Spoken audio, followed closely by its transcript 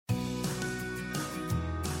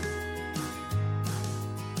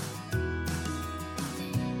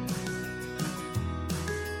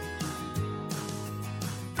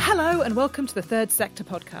Hello and welcome to the Third Sector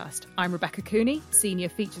podcast. I'm Rebecca Cooney, Senior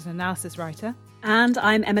Features and Analysis Writer. And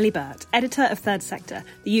I'm Emily Burt, Editor of Third Sector,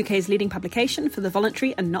 the UK's leading publication for the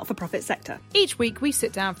voluntary and not-for-profit sector. Each week we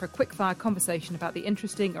sit down for a quick-fire conversation about the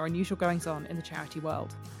interesting or unusual goings-on in the charity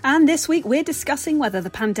world. And this week we're discussing whether the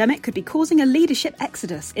pandemic could be causing a leadership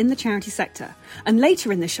exodus in the charity sector. And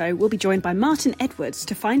later in the show we'll be joined by Martin Edwards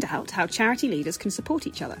to find out how charity leaders can support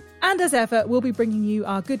each other. And as ever, we'll be bringing you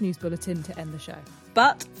our good news bulletin to end the show.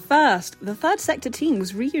 But first, the Third Sector team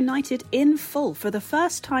was reunited in full for the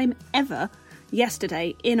first time ever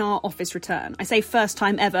yesterday in our office return. I say first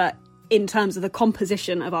time ever in terms of the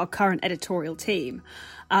composition of our current editorial team.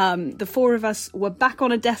 The four of us were back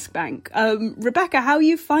on a desk bank. Rebecca, how are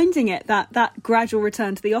you finding it, that gradual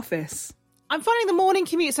return to the office? I'm finding the morning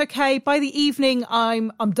commute's okay. By the evening,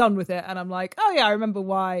 I'm done with it. And I'm like, oh yeah, I remember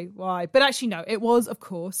why. But actually, no, it was, of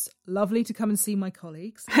course, lovely to come and see my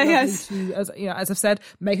colleagues. Yes. To, as I've said,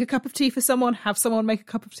 make a cup of tea for someone, have someone make a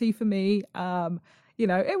cup of tea for me.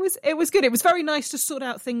 It was good. It was very nice to sort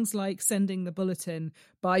out things like sending the bulletin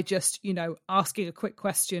by just, asking a quick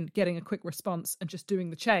question, getting a quick response and just doing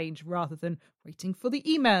the change rather than waiting for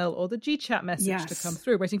the email or the GChat message to come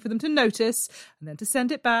through, waiting for them to notice and then to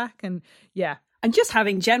send it back. And yeah. And just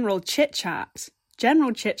having general chit-chat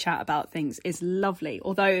about things is lovely.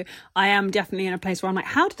 Although I am definitely in a place where I'm like,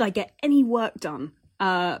 how did I get any work done?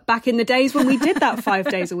 Back in the days when we did that 5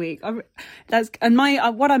 days a week.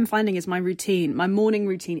 What I'm finding is my morning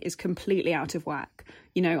routine is completely out of whack.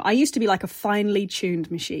 I used to be like a finely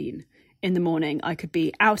tuned machine in the morning. I could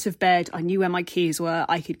be out of bed. I knew where my keys were.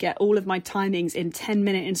 I could get all of my timings in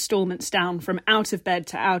 10-minute installments down from out of bed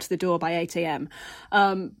to out of the door by 8 a.m.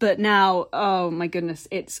 But now, oh my goodness,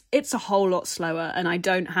 it's a whole lot slower. And I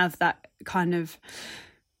don't have that kind of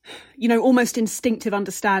almost instinctive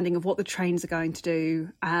understanding of what the trains are going to do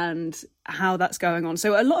and how that's going on.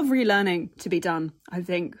 So a lot of relearning to be done, I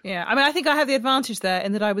think. Yeah, I think I have the advantage there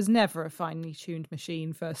in that I was never a finely tuned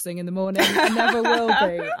machine first thing in the morning. I never will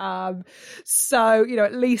be. So,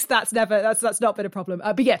 at least that's not been a problem.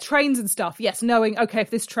 But yeah, trains and stuff. Yes, knowing, okay, if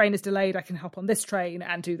this train is delayed, I can hop on this train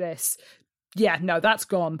and do this. Yeah, no, that's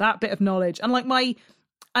gone. That bit of knowledge.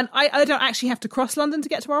 And I don't actually have to cross London to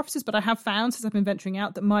get to our offices, but I have found since I've been venturing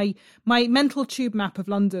out that my mental tube map of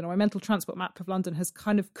London or my mental transport map of London has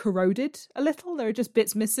kind of corroded a little. There are just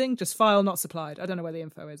bits missing, just file not supplied. I don't know where the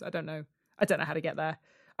info is. I don't know how to get there.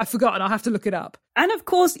 I've forgotten. I'll have to look it up. And of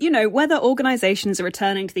course, whether organisations are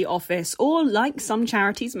returning to the office or like some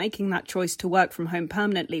charities making that choice to work from home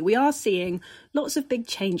permanently, we are seeing lots of big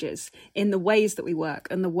changes in the ways that we work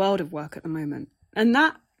and the world of work at the moment. And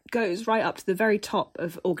that goes right up to the very top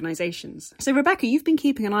of organisations. So Rebecca, you've been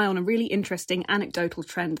keeping an eye on a really interesting anecdotal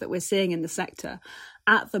trend that we're seeing in the sector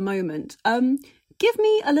at the moment. Give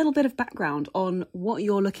me a little bit of background on what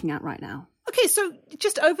you're looking at right now. Okay, so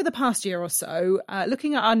just over the past year or so,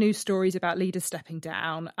 looking at our news stories about leaders stepping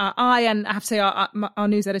down, I have to say our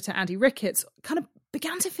news editor, Andy Ricketts, kind of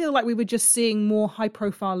began to feel like we were just seeing more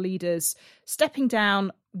high-profile leaders stepping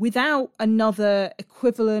down without another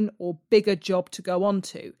equivalent or bigger job to go on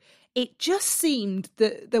to. It just seemed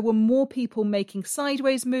that there were more people making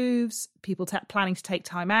sideways moves, people planning to take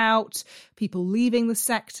time out, people leaving the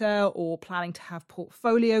sector or planning to have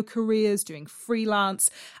portfolio careers, doing freelance.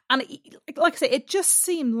 And like I say, it just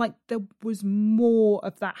seemed like there was more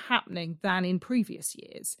of that happening than in previous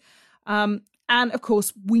years. And of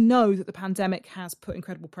course, we know that the pandemic has put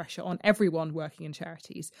incredible pressure on everyone working in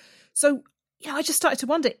charities. So I just started to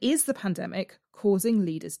wonder, is the pandemic causing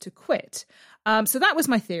leaders to quit? So that was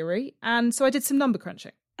my theory. And so I did some number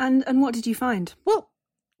crunching. And what did you find? Well,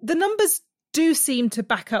 the numbers do seem to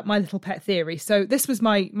back up my little pet theory. So this was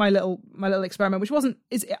my little experiment, which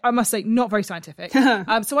I must say, not very scientific.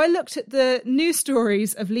 So I looked at the news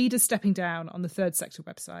stories of leaders stepping down on the Third Sector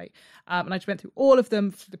website. And I just went through all of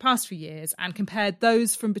them for the past few years and compared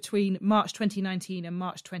those from between March 2019 and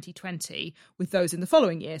March 2020 with those in the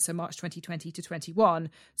following year. So March 2020 to 21.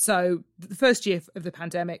 So the first year of the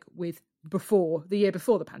pandemic with the year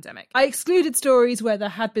before the pandemic. I excluded stories where there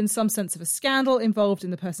had been some sense of a scandal involved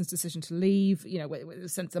in the person's decision to leave, with the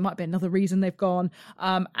sense there might be another reason they've gone,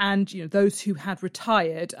 and those who had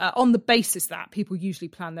retired on the basis that people usually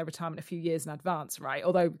plan their retirement a few years in advance, right?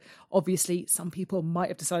 Although obviously some people might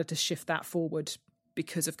have decided to shift that forward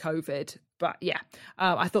because of COVID. But yeah,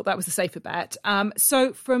 I thought that was a safer bet.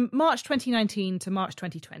 So from March 2019 to March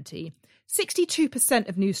 2020, 62%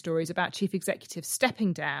 of news stories about chief executives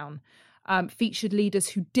stepping down featured leaders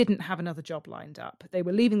who didn't have another job lined up. They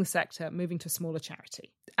were leaving the sector, moving to a smaller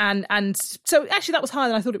charity. And so actually that was higher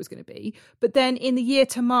than I thought it was going to be. But then in the year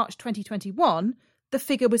to March 2021, the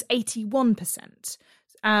figure was 81%.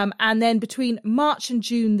 And then between March and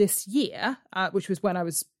June this year, which was when I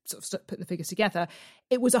was sort of putting the figures together,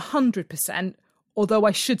 it was 100%, although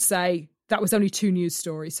I should say that was only 2 news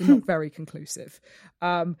stories, so not very conclusive.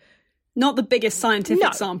 Not the biggest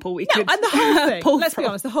scientific sample we could and the whole thing, pull let's from. be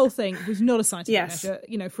honest, the whole thing was not a scientific Yes. measure.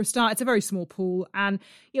 You know, for a start, it's a very small pool, and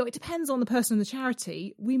it depends on the person and the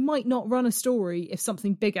charity. We might not run a story if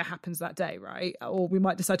something bigger happens that day, right? Or we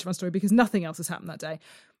might decide to run a story because nothing else has happened that day.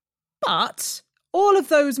 But all of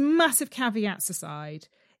those massive caveats aside,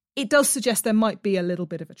 it does suggest there might be a little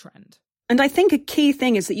bit of a trend. And I think a key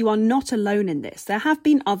thing is that you are not alone in this. There have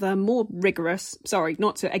been other more rigorous, sorry,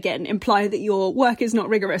 not to again imply that your work is not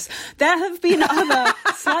rigorous. There have been other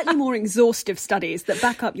slightly more exhaustive studies that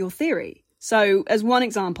back up your theory. So as one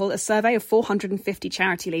example, a survey of 450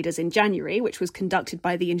 charity leaders in January, which was conducted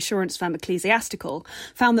by the insurance firm Ecclesiastical,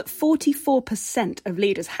 found that 44% of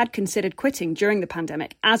leaders had considered quitting during the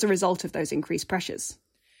pandemic as a result of those increased pressures.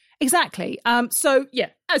 Exactly. So,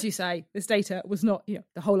 as you say, this data was not,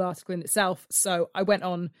 the whole article in itself. So I went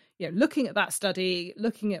on, looking at that study,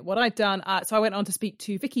 looking at what I'd done. So I went on to speak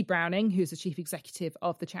to Vicky Browning, who's the chief executive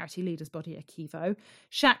of the charity leaders body Akivo,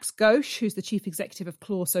 Shax Ghosh, who's the chief executive of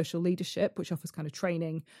Claw Social Leadership, which offers kind of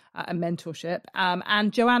training and mentorship,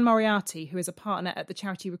 and Joanne Moriarty, who is a partner at the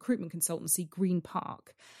charity recruitment consultancy Green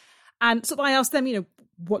Park. And so I asked them,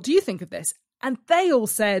 what do you think of this? And they all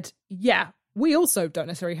said, we also don't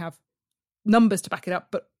necessarily have numbers to back it up,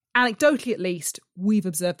 but anecdotally at least, we've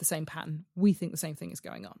observed the same pattern. We think the same thing is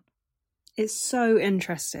going on. It's so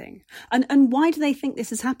interesting. And why do they think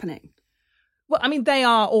this is happening? Well, I mean, they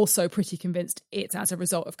are also pretty convinced it's as a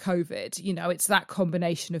result of COVID. It's that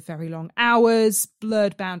combination of very long hours,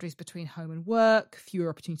 blurred boundaries between home and work, fewer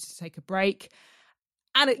opportunities to take a break.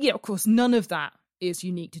 And, of course, none of that is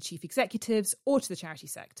unique to chief executives or to the charity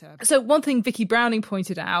sector. So one thing Vicky Browning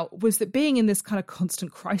pointed out was that being in this kind of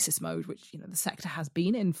constant crisis mode, which, the sector has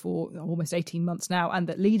been in for almost 18 months now, and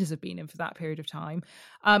that leaders have been in for that period of time,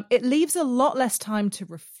 it leaves a lot less time to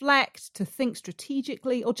reflect, to think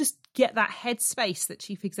strategically, or just get that headspace that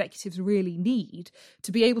chief executives really need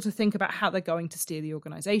to be able to think about how they're going to steer the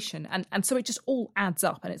organisation. And so it just all adds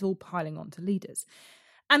up and it's all piling on to leaders.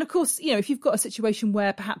 And of course, if you've got a situation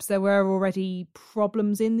where perhaps there were already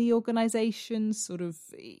problems in the organisation, sort of,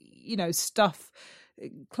 stuff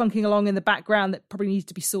clunking along in the background that probably needs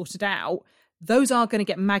to be sorted out, those are going to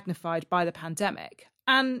get magnified by the pandemic.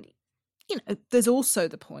 And, there's also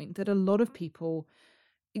the point that a lot of people,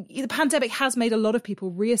 the pandemic has made a lot of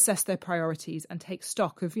people reassess their priorities and take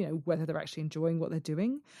stock of, whether they're actually enjoying what they're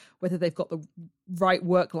doing, whether they've got the right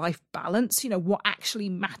work-life balance, what actually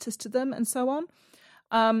matters to them and so on.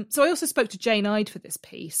 So I also spoke to Jane Ide for this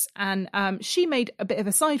piece, and she made a bit of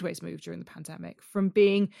a sideways move during the pandemic from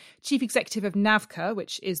being chief executive of NAVCA,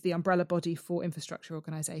 which is the umbrella body for infrastructure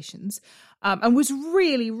organisations, and was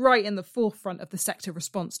really right in the forefront of the sector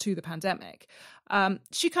response to the pandemic.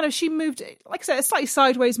 She moved, like I said, a slightly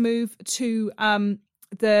sideways move to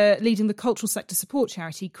leading the cultural sector support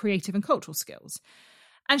charity Creative and Cultural Skills.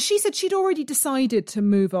 And she said she'd already decided to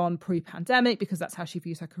move on pre-pandemic because that's how she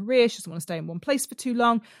views her career. She doesn't want to stay in one place for too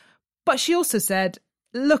long. But she also said,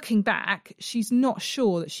 looking back, she's not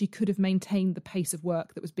sure that she could have maintained the pace of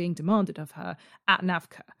work that was being demanded of her at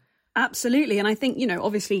NAVCA. Absolutely. And I think,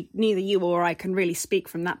 obviously neither you or I can really speak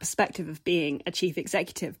from that perspective of being a chief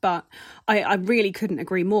executive, but I really couldn't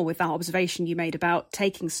agree more with that observation you made about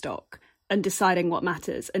taking stock and deciding what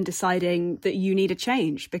matters and deciding that you need a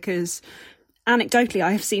change, because anecdotally,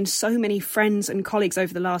 I have seen so many friends and colleagues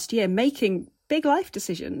over the last year making big life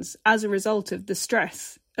decisions as a result of the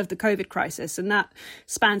stress of the COVID crisis. And that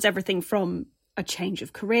spans everything from a change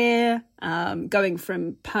of career, going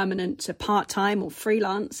from permanent to part-time or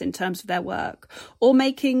freelance in terms of their work, or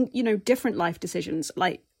making, different life decisions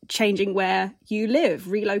like changing where you live,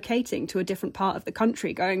 relocating to a different part of the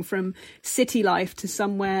country, going from city life to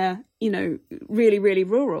somewhere, really, really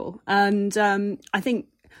rural. And I think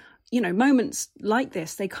moments like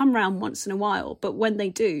this, they come around once in a while, but when they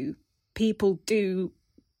do, people do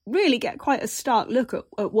really get quite a stark look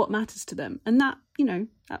at what matters to them. And that,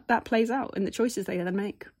 that plays out in the choices they then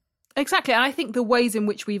make. Exactly. And I think the ways in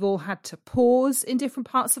which we've all had to pause in different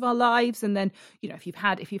parts of our lives. And then, if you've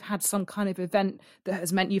had some kind of event that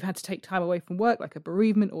has meant you've had to take time away from work, like a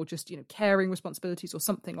bereavement or just, caring responsibilities or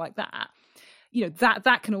something like that,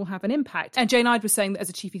 that can all have an impact. And Jane Ide was saying that as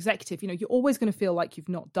a chief executive, you're always going to feel like you've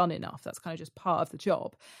not done enough. That's kind of just part of the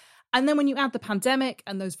job. And then when you add the pandemic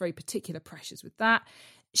and those very particular pressures with that,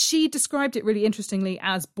 she described it really interestingly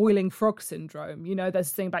as boiling frog syndrome. There's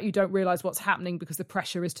this thing about you don't realise what's happening because the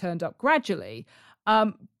pressure is turned up gradually.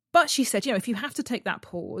 But she said, if you have to take that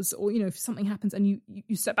pause, or, if something happens and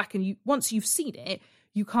you step back and once you've seen it,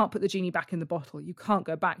 you can't put the genie back in the bottle. You can't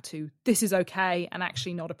go back to this is okay and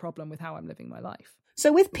actually not a problem with how I'm living my life.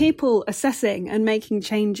 So with people assessing and making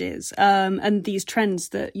changes and these trends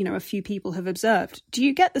that, a few people have observed, do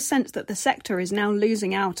you get the sense that the sector is now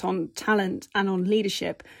losing out on talent and on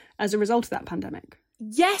leadership as a result of that pandemic?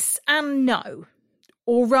 Yes and no.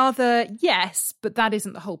 Or rather, yes, but that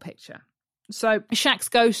isn't the whole picture. So Shaq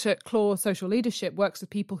Schoch at Claw Social Leadership works with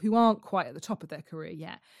people who aren't quite at the top of their career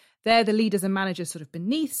yet. They're the leaders and managers sort of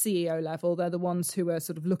beneath CEO level. They're the ones who are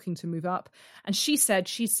sort of looking to move up. And she said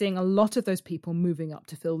she's seeing a lot of those people moving up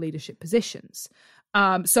to fill leadership positions.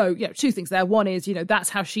 So, two things there. One is, that's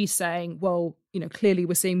how she's saying, well, clearly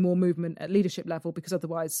we're seeing more movement at leadership level, because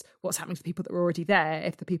otherwise what's happening to the people that are already there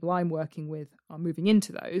if the people I'm working with are moving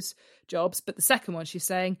into those jobs? But the second one, she's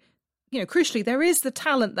saying, crucially, there is the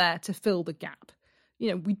talent there to fill the gap.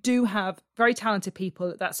 We do have very talented people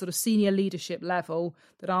at that sort of senior leadership level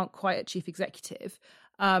that aren't quite at chief executive.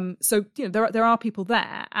 So, there are people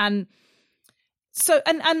there. And so,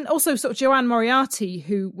 and also sort of Joanne Moriarty,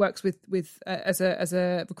 who works with as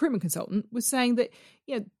a recruitment consultant, was saying that,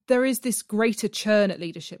 there is this greater churn at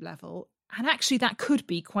leadership level. And actually that could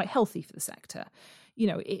be quite healthy for the sector.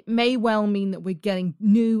 It may well mean that we're getting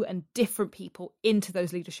new and different people into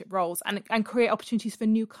those leadership roles and create opportunities for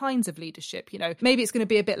new kinds of leadership. Maybe it's going to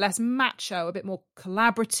be a bit less macho, a bit more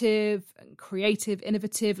collaborative and creative,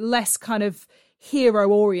 innovative, less kind of hero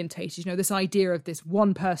orientated, this idea of this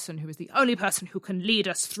one person who is the only person who can lead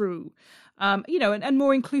us through, and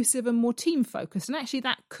more inclusive and more team focused. And actually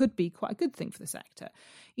that could be quite a good thing for the sector.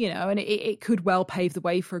 And it could well pave the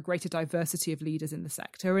way for a greater diversity of leaders in the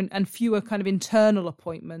sector and fewer kind of internal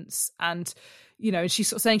appointments. And, she's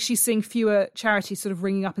sort of saying she's seeing fewer charities sort of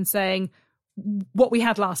ringing up and saying, what we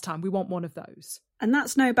had last time, we want one of those. And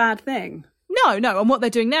that's no bad thing. No. And what they're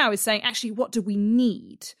doing now is saying, actually, what do we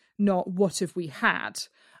need? Not what have we had,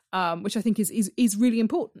 which I think is really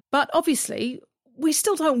important. But obviously, we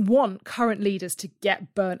still don't want current leaders to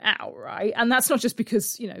get burnt out, right? And that's not just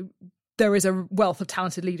because, there is a wealth of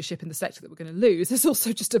talented leadership in the sector that we're going to lose. There's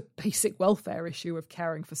also just a basic welfare issue of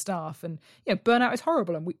caring for staff. And, burnout is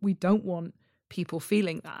horrible and we don't want people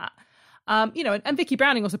feeling that. And Vicky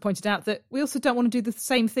Browning also pointed out that we also don't want to do the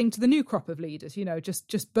same thing to the new crop of leaders,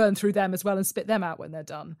 just burn through them as well and spit them out when they're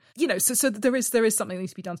done. So there is something that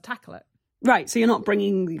needs to be done to tackle it. Right, so you're not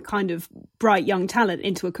bringing the kind of bright young talent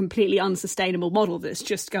into a completely unsustainable model that's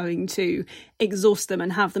just going to exhaust them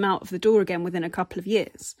and have them out of the door again within a couple of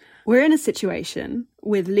years. We're in a situation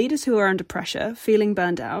with leaders who are under pressure, feeling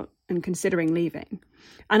burned out and considering leaving.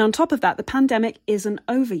 And on top of that, the pandemic isn't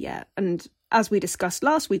over yet. And as we discussed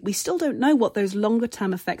last week, we still don't know what those longer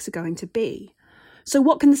term effects are going to be. So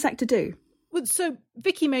what can the sector do? Well, so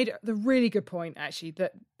Vicky made the really good point, actually,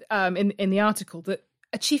 that in the article, that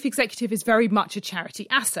a chief executive is very much a charity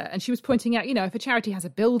asset. And she was pointing out, if a charity has a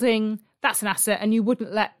building, that's an asset, and you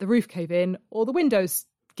wouldn't let the roof cave in or the windows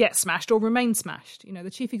get smashed or remain smashed. The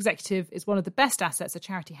chief executive is one of the best assets a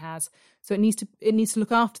charity has. So it needs to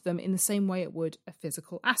look after them in the same way it would a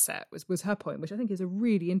physical asset, was her point, which I think is a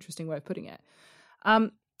really interesting way of putting it.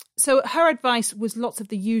 So her advice was lots of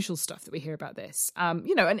the usual stuff that we hear about this, but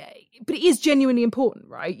it is genuinely important,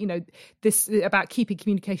 right? This about keeping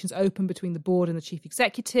communications open between the board and the chief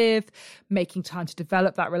executive, making time to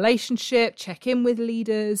develop that relationship, check in with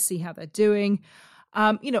leaders, see how they're doing.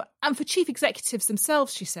 And for chief executives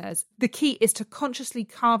themselves, she says, the key is to consciously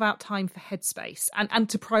carve out time for headspace and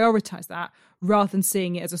to prioritise that rather than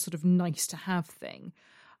seeing it as a sort of nice to have thing.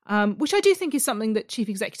 Which I do think is something that chief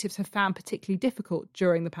executives have found particularly difficult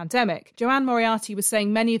during the pandemic. Joanne Moriarty was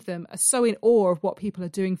saying many of them are so in awe of what people are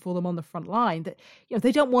doing for them on the front line that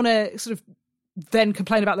they don't want to sort of then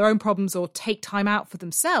complain about their own problems or take time out for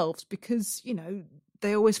themselves because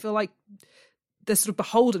they always feel like they're sort of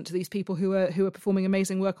beholden to these people who are performing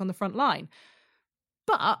amazing work on the front line.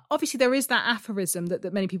 But obviously there is that aphorism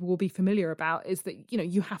that many people will be familiar about, is that,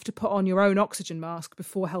 you have to put on your own oxygen mask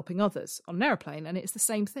before helping others on an airplane. And it's the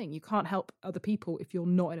same thing. You can't help other people if you're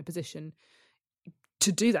not in a position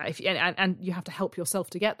to do that. And you have to help yourself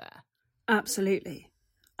to get there. Absolutely.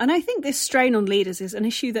 And I think this strain on leaders is an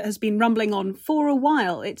issue that has been rumbling on for a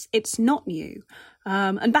while. It's not new.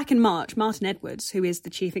 And back in March, Martin Edwards, who is the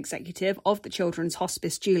chief executive of the children's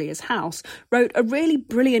hospice Julia's House, wrote a really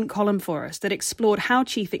brilliant column for us that explored how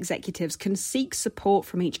chief executives can seek support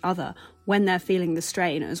from each other when they're feeling the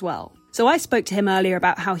strain as well. So I spoke to him earlier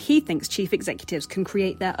about how he thinks chief executives can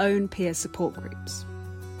create their own peer support groups.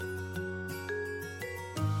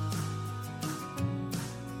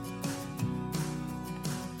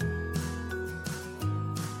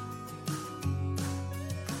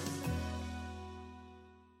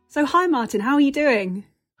 So hi, Martin, how are you doing?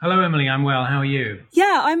 Hello, Emily. I'm well. How are you?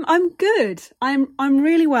 Yeah, I'm good. I'm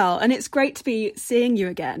really well, and it's great to be seeing you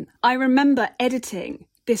again. I remember editing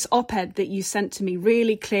this op-ed that you sent to me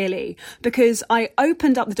really clearly because I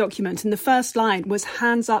opened up the document and the first line was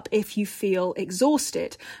hands up if you feel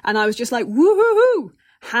exhausted. And I was just like, woo-hoo-hoo,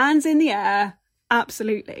 hands in the air.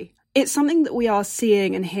 Absolutely. It's something that we are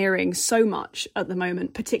seeing and hearing so much at the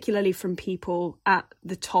moment, particularly from people at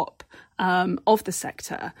the top of the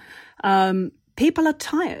sector. People are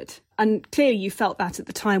tired. And clearly you felt that at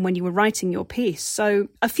the time when you were writing your piece. So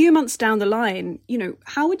a few months down the line,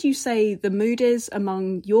 how would you say the mood is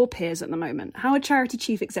among your peers at the moment? How are charity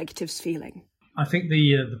chief executives feeling? I think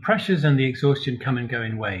the pressures and the exhaustion come and go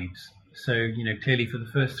in waves. So, clearly for the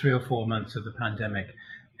first 3 or 4 months of the pandemic,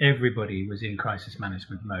 everybody was in crisis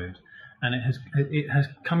management mode. And it has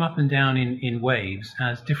come up and down in waves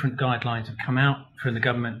as different guidelines have come out from the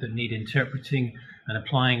government that need interpreting and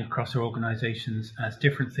applying across our organisations as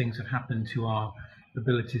different things have happened to our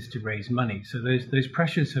abilities to raise money. So those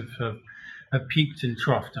pressures have peaked and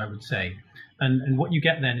troughed, I would say. And what you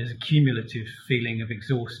get then is a cumulative feeling of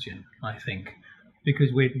exhaustion, I think,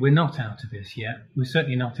 because we're not out of this yet. We're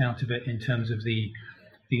certainly not out of it in terms of the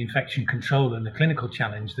infection control and the clinical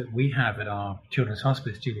challenge that we have at our Children's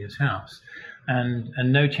Hospice, Julia's House. And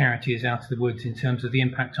no charity is out of the woods in terms of the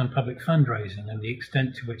impact on public fundraising and the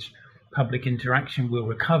extent to which public interaction will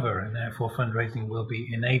recover and therefore fundraising will be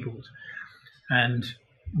enabled. And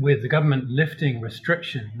with the government lifting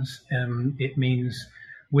restrictions, it means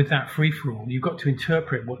with that free-for-all, you've got to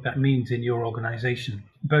interpret what that means in your organisation,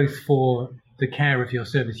 both for the care of your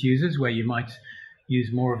service users, where you might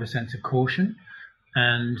use more of a sense of caution,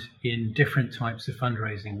 and in different types of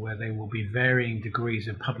fundraising where there will be varying degrees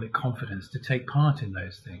of public confidence to take part in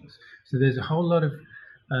those things. So there's a whole lot of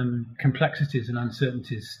complexities and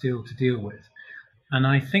uncertainties still to deal with. And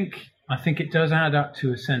I think it does add up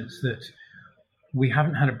to a sense that we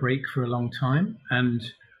haven't had a break for a long time, and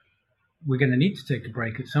we're going to need to take a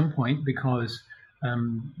break at some point because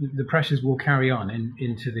the pressures will carry on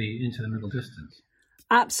into the middle distance.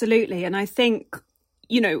 Absolutely. And I think,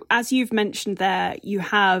 as you've mentioned there, you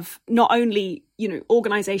have not only,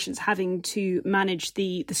 organisations having to manage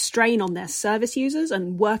the strain on their service users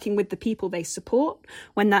and working with the people they support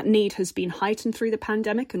when that need has been heightened through the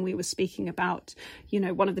pandemic. And we were speaking about,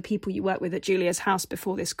 one of the people you work with at Julia's House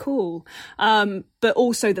before this call, but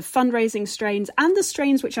also the fundraising strains and the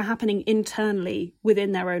strains which are happening internally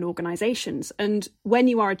within their own organisations. And when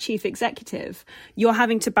you are a chief executive, you're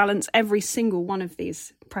having to balance every single one of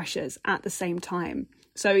these pressures at the same time.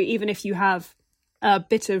 So even if you have a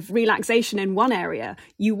bit of relaxation in one area,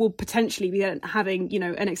 you will potentially be having,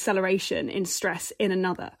 an acceleration in stress in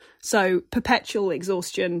another. So perpetual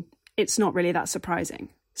exhaustion, it's not really that surprising.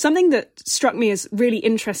 Something that struck me as really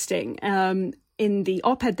interesting in the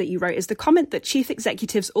op-ed that you wrote is the comment that chief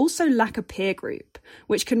executives also lack a peer group,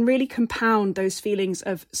 which can really compound those feelings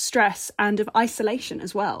of stress and of isolation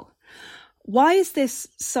as well. Why is this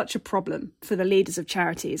such a problem for the leaders of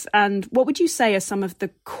charities? And what would you say are some of the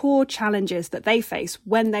core challenges that they face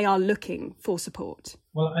when they are looking for support?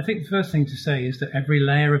 Well, I think the first thing to say is that every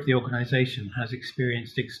layer of the organisation has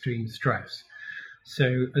experienced extreme stress.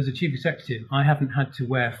 So as a chief executive, I haven't had to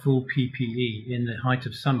wear full PPE in the height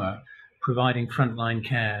of summer, providing frontline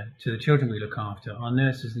care to the children we look after. Our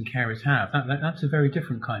nurses and carers have. That's a very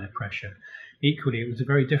different kind of pressure. Equally, it was a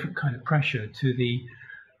very different kind of pressure to the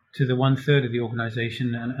 1/3 of the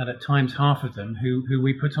organisation, and at times half of them, who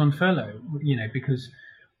we put on furlough, because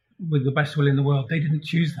with the best will in the world, they didn't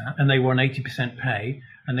choose that, and they were on 80% pay,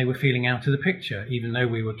 and they were feeling out of the picture, even though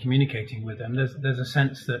we were communicating with them. There's a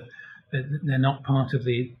sense that they're not part of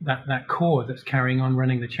that core that's carrying on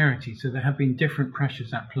running the charity. So there have been different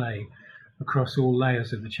pressures at play across all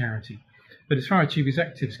layers of the charity. But as far as chief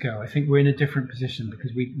executives go, I think we're in a different position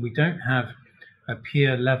because we don't have a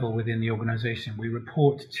peer level within the organisation. We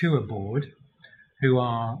report to a board who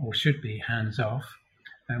are or should be hands off,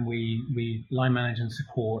 and we line manage and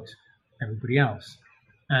support everybody else.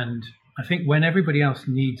 And I think when everybody else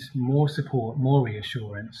needs more support, more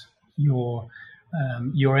reassurance, your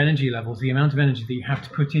energy levels, the amount of energy that you have to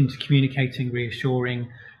put into communicating, reassuring,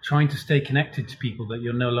 trying to stay connected to people that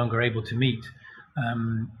you're no longer able to meet,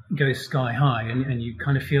 goes sky high, and you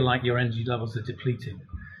kind of feel like your energy levels are depleted.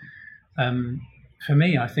 For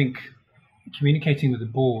me, I think communicating with the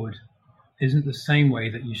board isn't the same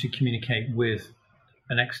way that you should communicate with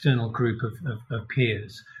an external group of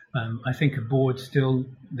peers. I think a board still,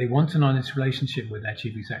 they want an honest relationship with their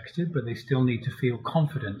chief executive, but they still need to feel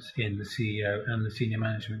confidence in the CEO and the senior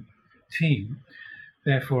management team.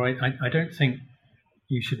 Therefore, I don't think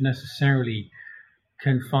you should necessarily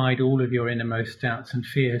confide all of your innermost doubts and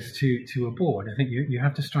fears to a board. I think you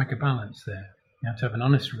have to strike a balance there. You have to have an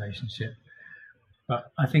honest relationship.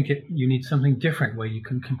 But I think you need something different where you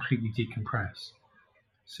can completely decompress.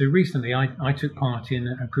 So recently I took part in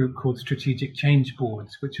a group called Strategic Change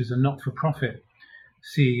Boards, which is a not-for-profit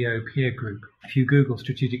CEO peer group. If you Google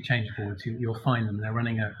Strategic Change Boards, you'll find them. They're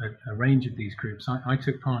running a range of these groups. I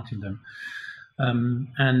took part in them.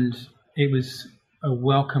 And it was a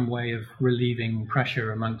welcome way of relieving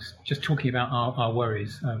pressure amongst just talking about our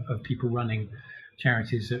worries of people running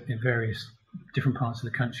charities in various different parts of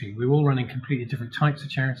the country. We were all running completely different types of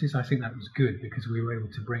charities. I think that was good because we were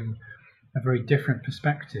able to bring a very different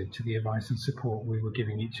perspective to the advice and support we were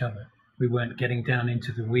giving each other. We weren't getting down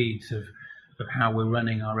into the weeds of how we're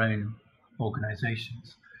running our own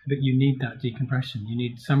organizations. But you need that decompression. You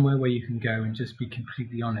need somewhere where you can go and just be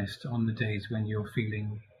completely honest on the days when you're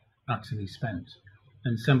feeling utterly spent.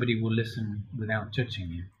 And somebody will listen without judging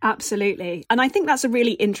you. Absolutely. And I think that's a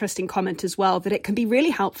really interesting comment as well, that it can be really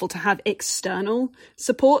helpful to have external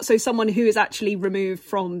support. So someone who is actually removed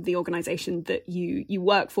from the organisation that you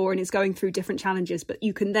work for and is going through different challenges, but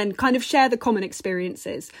you can then kind of share the common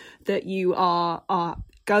experiences that you are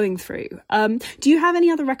going through. Do you have any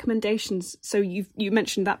other recommendations? So you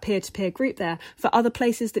mentioned that peer-to-peer group there, for other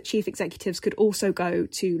places that chief executives could also go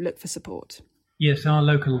to look for support? Yes, our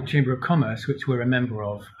local Chamber of Commerce, which we're a member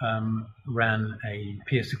of, ran a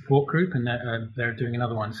peer support group, and they're doing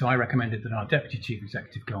another one. So I recommended that our deputy chief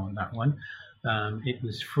executive go on that one. It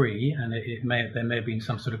was free, and there may have been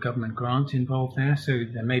some sort of government grant involved there. So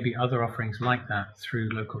there may be other offerings like that through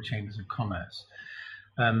local chambers of commerce.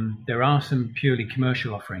 There are some purely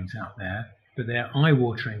commercial offerings out there, but they're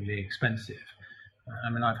eye-wateringly expensive. I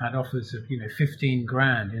mean, I've had offers of, 15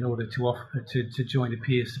 grand in order to join a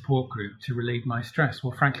peer support group to relieve my stress.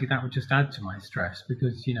 Well, frankly, that would just add to my stress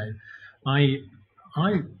because, I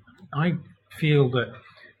feel that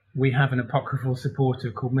we have an apocryphal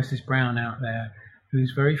supporter called Mrs. Brown out there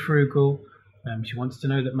who's very frugal. She wants to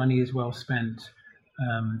know that money is well spent.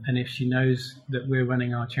 And if she knows that we're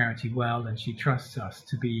running our charity well and she trusts us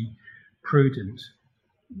to be prudent,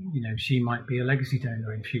 she might be a legacy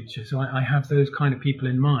donor in future. So I have those kind of people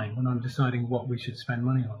in mind when I'm deciding what we should spend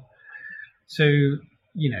money on. So,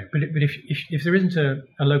 but if there isn't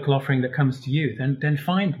a local offering that comes to you, then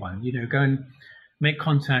find one. Go and make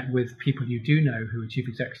contact with people you do know who are chief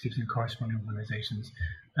executives in corresponding organisations.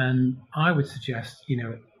 And I would suggest,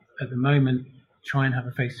 at the moment, try and have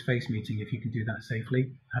a face-to-face meeting if you can do that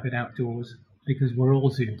safely. Have it outdoors because we're all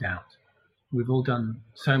zoomed out. We've all done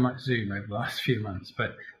so much Zoom over the last few months,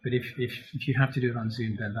 but if you have to do it on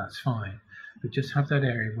Zoom, then that's fine. But just have that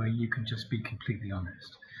area where you can just be completely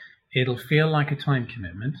honest. It'll feel like a time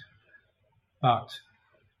commitment, but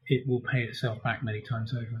it will pay itself back many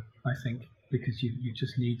times over, I think, because you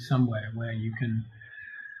just need somewhere where you can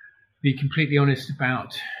be completely honest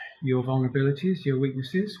about your vulnerabilities, your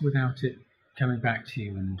weaknesses, without it coming back to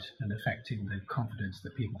you and affecting the confidence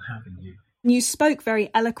that people have in you. You spoke very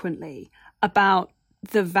eloquently about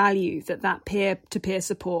the value that peer-to-peer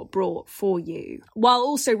support brought for you, while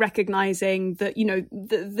also recognising that,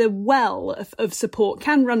 the well of support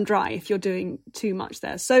can run dry if you're doing too much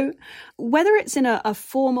there. So whether it's in a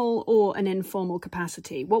formal or an informal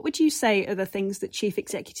capacity, what would you say are the things that chief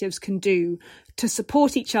executives can do to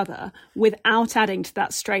support each other without adding to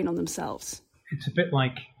that strain on themselves? It's a bit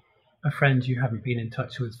like a friend you haven't been in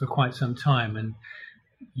touch with for quite some time and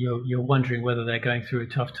you're wondering whether they're going through a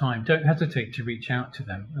tough time. Don't hesitate to reach out to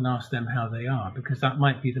them and ask them how they are, because that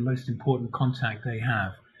might be the most important contact they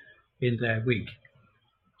have in their week.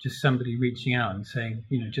 Just somebody reaching out and saying,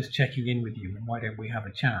 just checking in with you, and why don't we have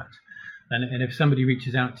a chat? And if somebody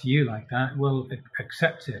reaches out to you like that, well,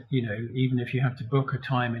 accept it, even if you have to book a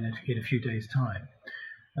time in a few days' time.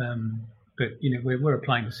 But, we're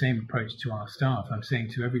applying the same approach to our staff. I'm saying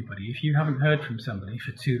to everybody, if you haven't heard from somebody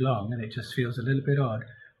for too long and it just feels a little bit odd,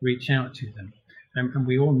 reach out to them. And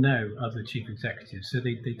we all know other chief executives, so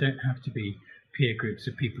they don't have to be peer groups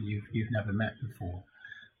of people you've never met before.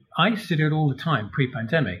 I used to do it all the time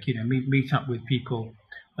pre-pandemic, meet up with people,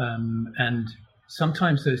 and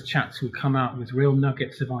sometimes those chats would come out with real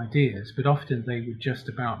nuggets of ideas, but often they were just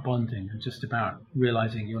about bonding and just about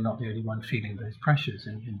realizing you're not the only one feeling those pressures,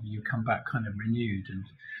 and you come back kind of renewed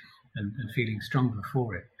and feeling stronger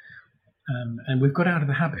for it. And we've got out of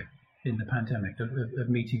the habit in the pandemic of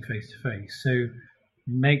meeting face to face. So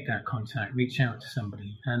make that contact, reach out to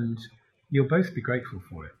somebody, and you'll both be grateful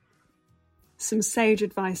for it. Some sage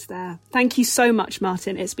advice there. Thank you so much,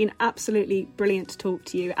 Martin. It's been absolutely brilliant to talk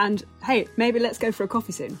to you. And hey, maybe let's go for a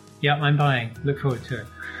coffee soon. Yeah, I'm buying. Look forward to it.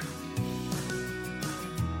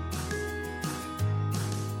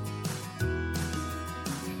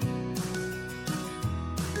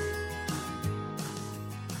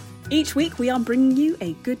 Each week we are bringing you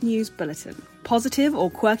a good news bulletin, positive or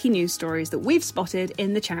quirky news stories that we've spotted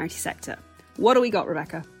in the charity sector. What do we got,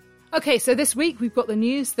 Rebecca? Okay, so this week we've got the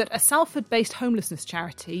news that a Salford-based homelessness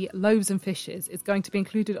charity, Loaves and Fishes, is going to be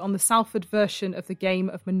included on the Salford version of the game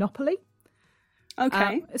of Monopoly.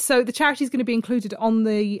 Okay. So the charity is going to be included on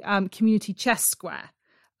the community chess square.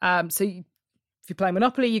 If you play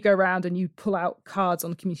Monopoly, you go around and you pull out cards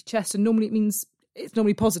on the community chest, and normally it's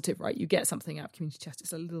normally positive, right? You get something out of community chest.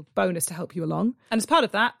 It's a little bonus to help you along. And as part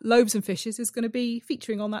of that, Loaves and Fishes is going to be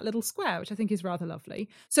featuring on that little square, which I think is rather lovely.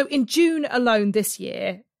 So in June alone this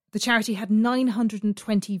year, the charity had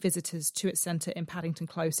 920 visitors to its centre in Paddington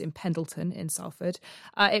Close in Pendleton in Salford.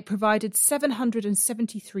 It provided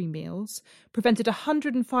 773 meals, prevented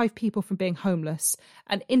 105 people from being homeless,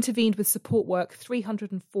 and intervened with support work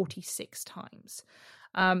 346 times.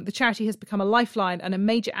 The charity has become a lifeline and a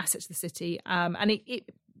major asset to the city, and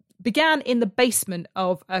it began in the basement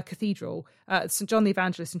of a cathedral, St John the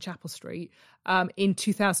Evangelist in Chapel Street, in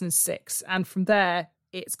 2006. And from there,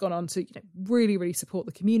 it's gone on to really, really support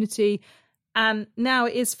the community. And now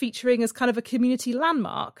it is featuring as kind of a community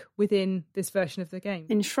landmark within this version of the game.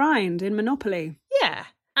 Enshrined in Monopoly. Yeah.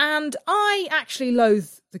 And I actually loathe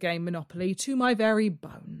the game Monopoly to my very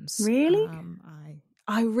bones. Really?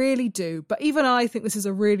 I really do. But even I think this is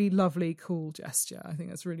a really lovely, cool gesture. I think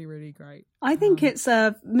that's really, really great. I think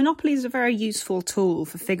Monopoly is a very useful tool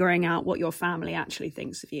for figuring out what your family actually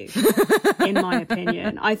thinks of you, in my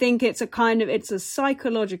opinion. I think it's a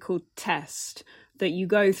psychological test that you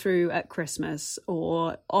go through at Christmas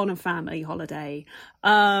or on a family holiday.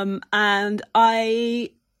 And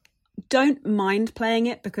I don't mind playing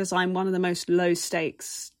it because I'm one of the most low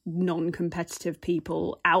stakes, non-competitive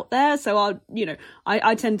people out there. So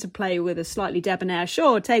I tend to play with a slightly debonair,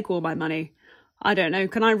 sure, take all my money. I don't know,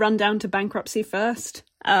 can I run down to bankruptcy first?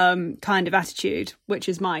 Kind of attitude, which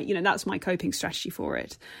is that's my coping strategy for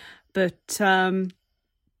it. But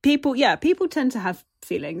people tend to have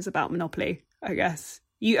feelings about Monopoly, I guess.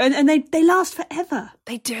 And they last forever.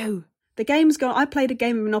 They do. The game's gone. I played a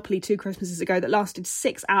game of Monopoly 2 Christmases ago that lasted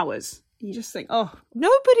 6 hours. You just think,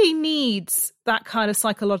 nobody needs that kind of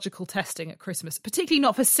psychological testing at Christmas, particularly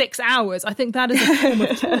not for 6 hours. I think that is a form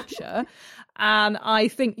of torture. And I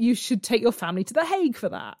think you should take your family to The Hague for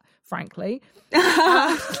that, frankly.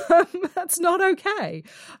 That's not okay.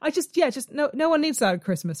 No one needs that at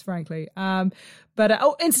Christmas, frankly. But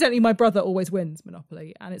incidentally, my brother always wins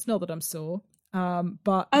Monopoly, and it's not that I'm sore.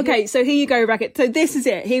 But okay, so here you go, Racket. So this is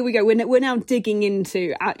it. Here we go. We're now digging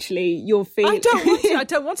into actually your feelings. I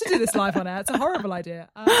don't want to do this live on air. It's a horrible idea.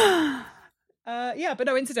 But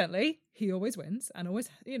no, incidentally, he always wins, and always.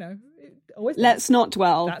 Let's not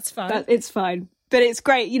dwell. That's fine. It's fine. But it's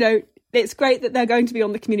great. It's great that they're going to be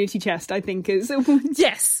on the community chest, I think is.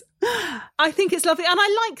 Yes. I think it's lovely. And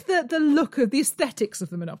I like the look of the aesthetics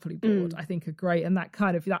of the Monopoly board. I think are great. And that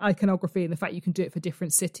kind of that iconography and the fact you can do it for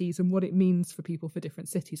different cities and what it means for people for different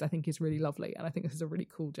cities, I think is really lovely. And I think this is a really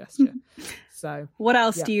cool gesture. So what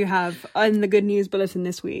else do you have in the good news bulletin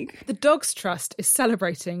this week? The Dogs Trust is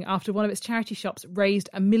celebrating after one of its charity shops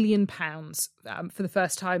raised £1 million for the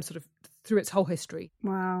first time sort of through its whole history.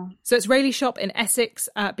 Wow. So its Rayleigh shop in Essex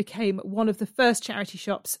became one of the first charity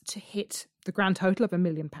shops to hit the grand total of £1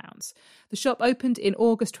 million. The shop opened in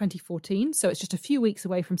August 2014, so it's just a few weeks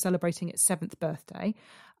away from celebrating its 7th birthday.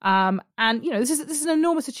 This is an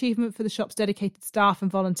enormous achievement for the shop's dedicated staff and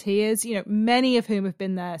volunteers, many of whom have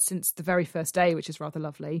been there since the very first day, which is rather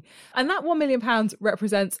lovely. And that £1 million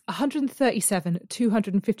represents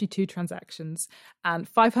 137,252 transactions and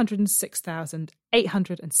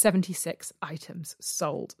 506,876 items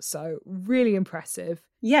sold. So really impressive.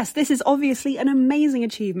 Yes, this is obviously an amazing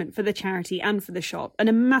achievement for the charity and for the shop, and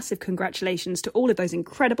a massive congratulations to all of those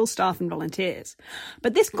incredible staff and volunteers.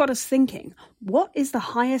 But this got us thinking, what is the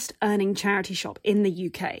highest earning charity shop in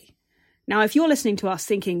the UK? Now, if you're listening to us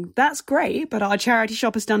thinking, that's great, but our charity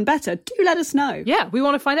shop has done better, do let us know. Yeah, we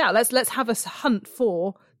want to find out. Let's have a hunt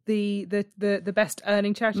for the best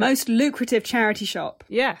earning charity shop. Most lucrative charity shop.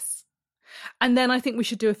 Yes. And then I think we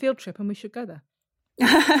should do a field trip and we should go there.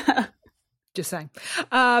 Just saying.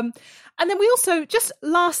 And then we also, just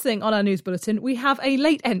last thing on our news bulletin, we have a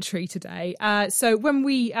late entry today. So when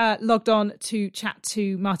we logged on to chat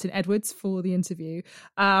to Martin Edwards for the interview,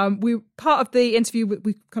 part of the interview,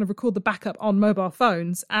 we kind of record the backup on mobile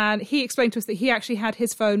phones. And he explained to us that he actually had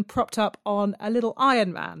his phone propped up on a little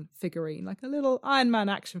Iron Man figurine, like a little Iron Man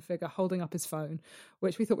action figure holding up his phone,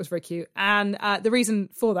 which we thought was very cute. And the reason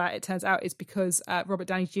for that, it turns out, is because Robert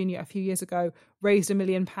Downey Jr. a few years ago raised £1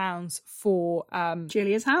 million for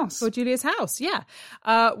Julia's house. For Julia's house, yeah,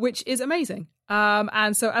 which is amazing.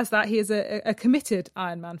 And so as that, he is a committed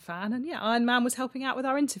Iron Man fan. And yeah, Iron Man was helping out with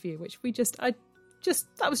our interview, which that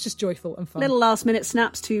was just joyful and fun. Little last minute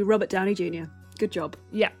snaps to Robert Downey Jr. Good job.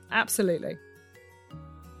 Yeah, absolutely.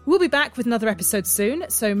 We'll be back with another episode soon,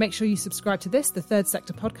 so make sure you subscribe to this, the Third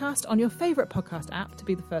Sector podcast, on your favourite podcast app to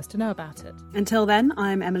be the first to know about it. Until then,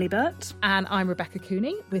 I'm Emily Burt. And I'm Rebecca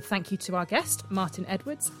Cooney, with thank you to our guest, Martin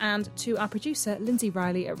Edwards, and to our producer, Lindsay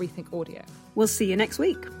Riley at Rethink Audio. We'll see you next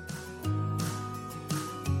week.